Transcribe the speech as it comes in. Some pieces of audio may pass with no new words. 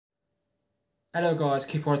Hello guys,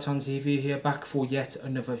 Keep Right On TV here, back for yet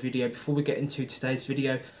another video. Before we get into today's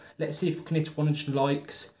video, let's see if we can hit 100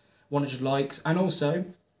 likes, and also,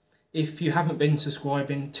 if you haven't been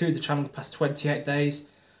subscribing to the channel the past 28 days,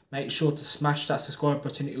 make sure to smash that subscribe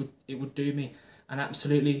button. It would do me an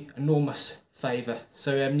absolutely enormous favour.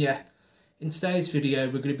 So yeah, in today's video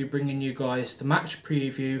we're going to be bringing you guys the match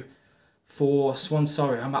preview for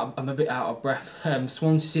I'm a bit out of breath.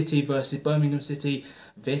 Swansea City versus Birmingham City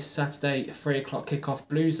this Saturday, 3 o'clock kickoff.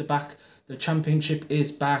 Blues are back, the Championship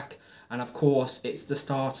is back, and of course it's the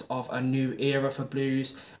start of a new era for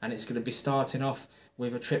Blues, and it's going to be starting off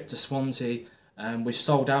with a trip to Swansea. We've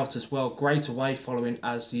sold out as well. Great away following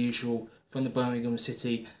as usual from the Birmingham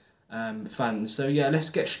City fans. So yeah, let's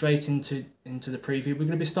get straight into the preview. We're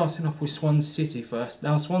going to be starting off with Swansea City first.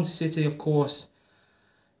 Now Swansea City, of course,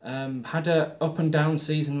 had a up and down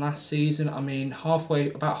season last season. I mean,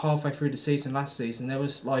 about halfway through the season last season, we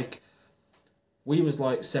was like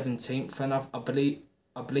 17th, and I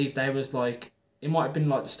believe they was like, it might have been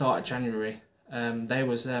like the start of January. They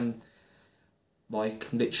was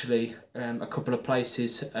like literally a couple of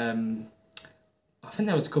places. I think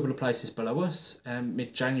there was a couple of places below us.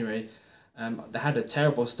 Mid January, they had a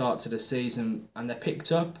terrible start to the season, and they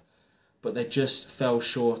picked up, but they just fell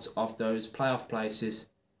short of those playoff places.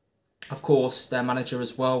 Of course, their manager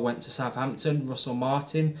as well went to Southampton, Russell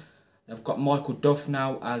Martin. They've got Michael Duff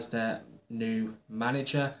now as their new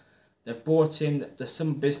manager. They've brought in the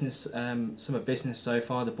summer business so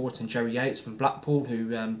far. They brought in Jerry Yates from Blackpool,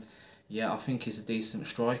 who, yeah, I think is a decent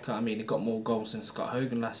striker. I mean, he got more goals than Scott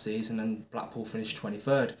Hogan last season, and Blackpool finished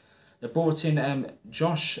 23rd. They brought in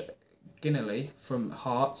Josh Ginnelly from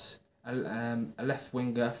Hearts, a left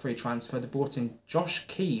winger, free transfer. They brought in Josh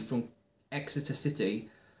Key from Exeter City.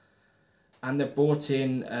 And they brought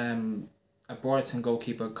in a Brighton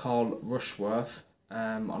goalkeeper, Carl Rushworth,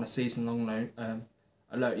 on a season-long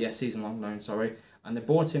loan. Season-long loan, sorry. And they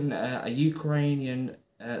brought in a Ukrainian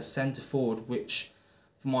centre-forward, which,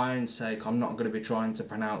 for my own sake, I'm not going to be trying to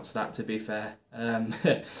pronounce that, to be fair.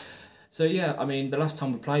 So, yeah, I mean, the last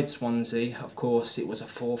time we played Swansea, of course, it was a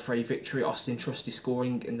 4-3 victory. Austin Trusty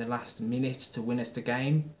scoring in the last minute to win us the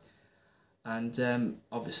game. And,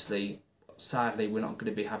 obviously, sadly, we're not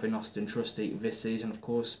going to be having Austin Trusty this season, of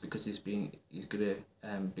course, because he's going to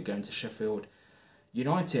be going to Sheffield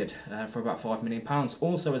United for about £5 million.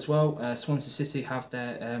 Also, as well, Swansea City have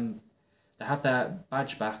their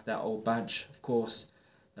badge back, their old badge. Of course,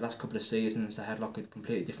 the last couple of seasons they had like a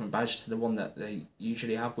completely different badge to the one that they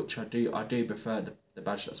usually have, which I do prefer the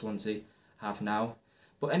badge that Swansea have now.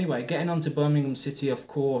 But anyway, getting on to Birmingham City, of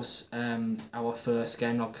course, our first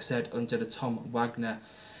game, like I said, under the Tom Wagner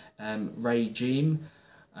regime,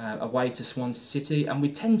 away to Swansea City, and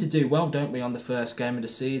we tend to do well, don't we, on the first game of the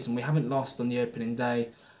season. We haven't lost on the opening day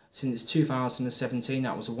since 2017.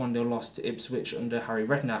 That was a 1-0 loss to Ipswich under Harry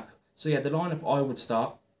Redknapp. So yeah, the lineup I would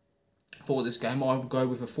start for this game, I would go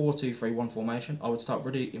with a 4-2-3-1 formation. I would start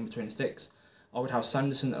Ruddy in between the sticks. I would have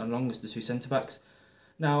Sanderson along as the two centre-backs.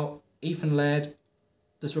 Now, Ethan Laird,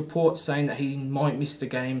 there's reports saying that he might miss the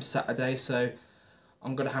game Saturday, so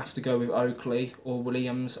I'm going to have to go with Oakley or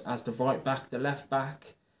Williams as the right back. The left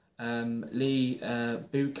back, Lee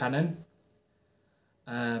Buchanan.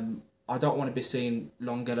 I don't want to be seeing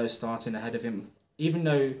Longelo starting ahead of him. Even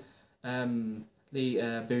though Lee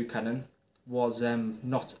Buchanan was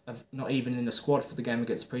not even in the squad for the game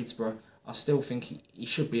against Peterborough, I still think he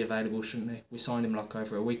should be available, shouldn't he? We signed him like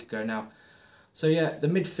over a week ago now. So yeah, the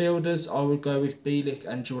midfielders, I would go with Bielik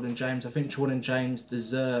and Jordan James. I think Jordan James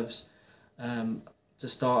deserves to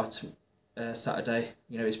start Saturday.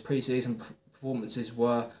 You know, his pre-season performances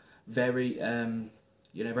were very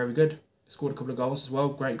very good. Scored a couple of goals as well,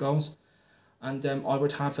 great goals. And I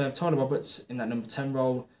would have Tyler Roberts in that number 10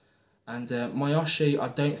 role. And Mayoshi, I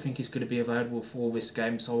don't think he's going to be available for this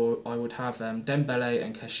game, so I would have Dembele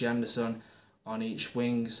and Keshi Anderson on each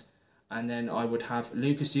wings. And then I would have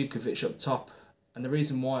Lucas Jukovic up top. And the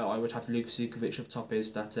reason why I would have Lucas Jukovic up top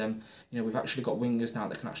is that we've actually got wingers now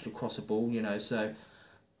that can actually cross a ball, so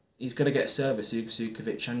he's going to get service,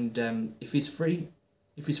 Jukovic, and if he's free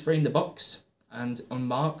in the box and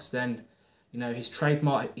unmarked, then he's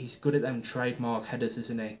good at them trademark headers,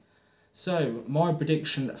 isn't he? So my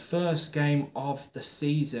prediction: first game of the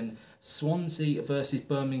season, Swansea versus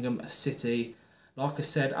Birmingham City. Like I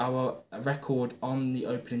said, our record on the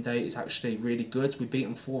opening day is actually really good. We beat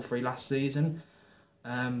them 4-3 last season.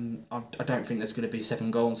 I don't think there's going to be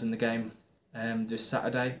 7 goals in the game this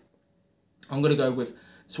Saturday. I'm going to go with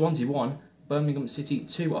Swansea 1, Birmingham City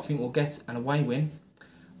 2. I think we'll get an away win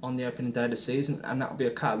on the opening day of the season, and that will be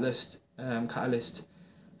a catalyst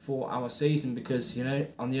for our season, because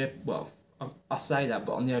I say that,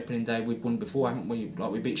 but on the opening day we've won before, haven't we?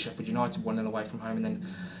 Like we beat Sheffield United 1-0 away from home, and then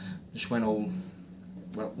just went all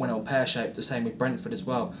pear-shaped. The same with Brentford as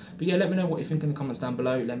well. But yeah, let me know what you think in the comments down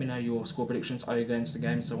below. Let me know your score predictions, are you going to the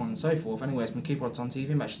game, so on and so forth. Anyways, I'm keep on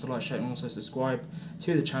TV. Make sure to like, share, and also subscribe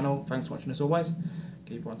to the channel. Thanks for watching as always.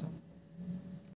 Keep on.